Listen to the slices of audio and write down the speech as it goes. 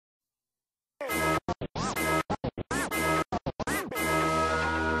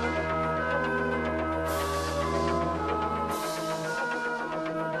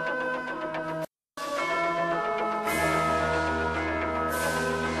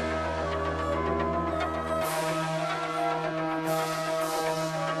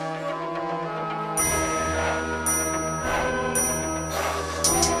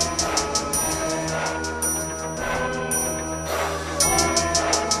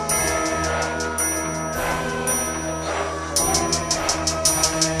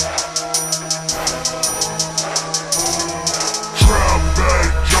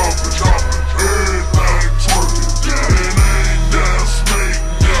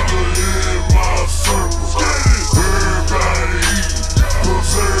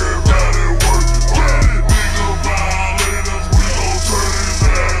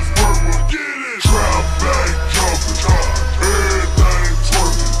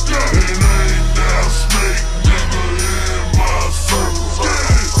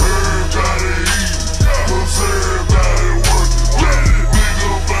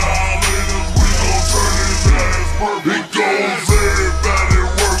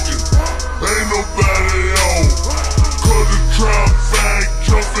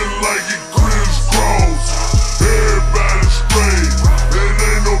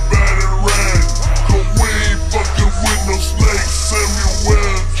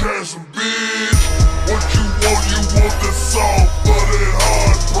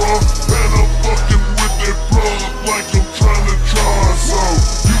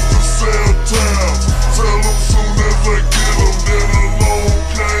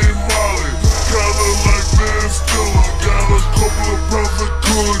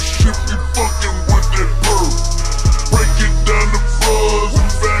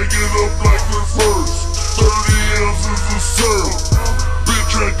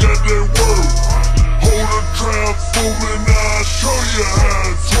got that work. Hold a trap for me, now I show you how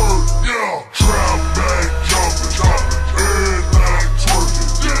it twerk. Yeah, trap back, jumpin', everything twerking.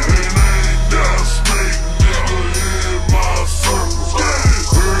 And ain't that snake nigga in my circle.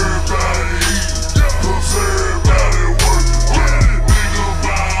 Everybody eatin', cause everybody working. Nigga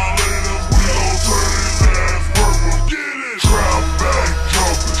violators, we gon' turn his ass purple. Trap back,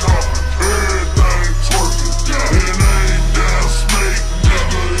 jumpin', everything twerking. And ain't that snake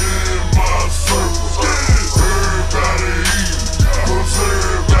nigga in my circle. Everybody eatin', cause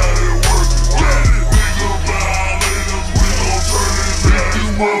everybody working. Nigga violators, we gon' turn his ass. If you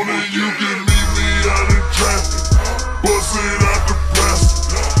want it, you can meet me out in traffic. Bust it out the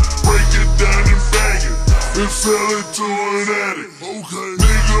plastic, break it down and bag it, and sell it to an addict.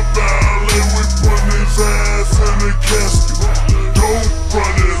 Nigga violate, we put his ass in the casket. Don't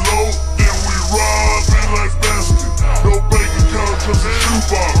run it low, then we rob it like basket. No bank account, just a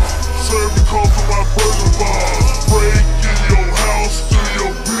shoebox. Serving calls for my burger bars. Break in your house, steal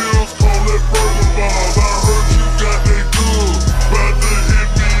your bills, call that burger bars. I heard you got that good, bout to hit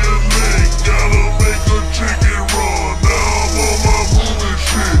me a lick. Gotta make a chicken run, now I'm on my moving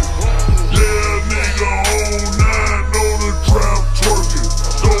shit. Yeah, nigga, on 9, know the trap twerking.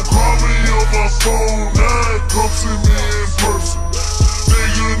 Don't call me on my phone, 9, come see me in person.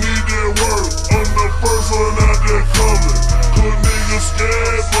 Nigga need that work, I'm the first one out there coming. Cause niggas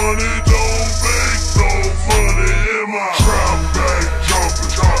scared money.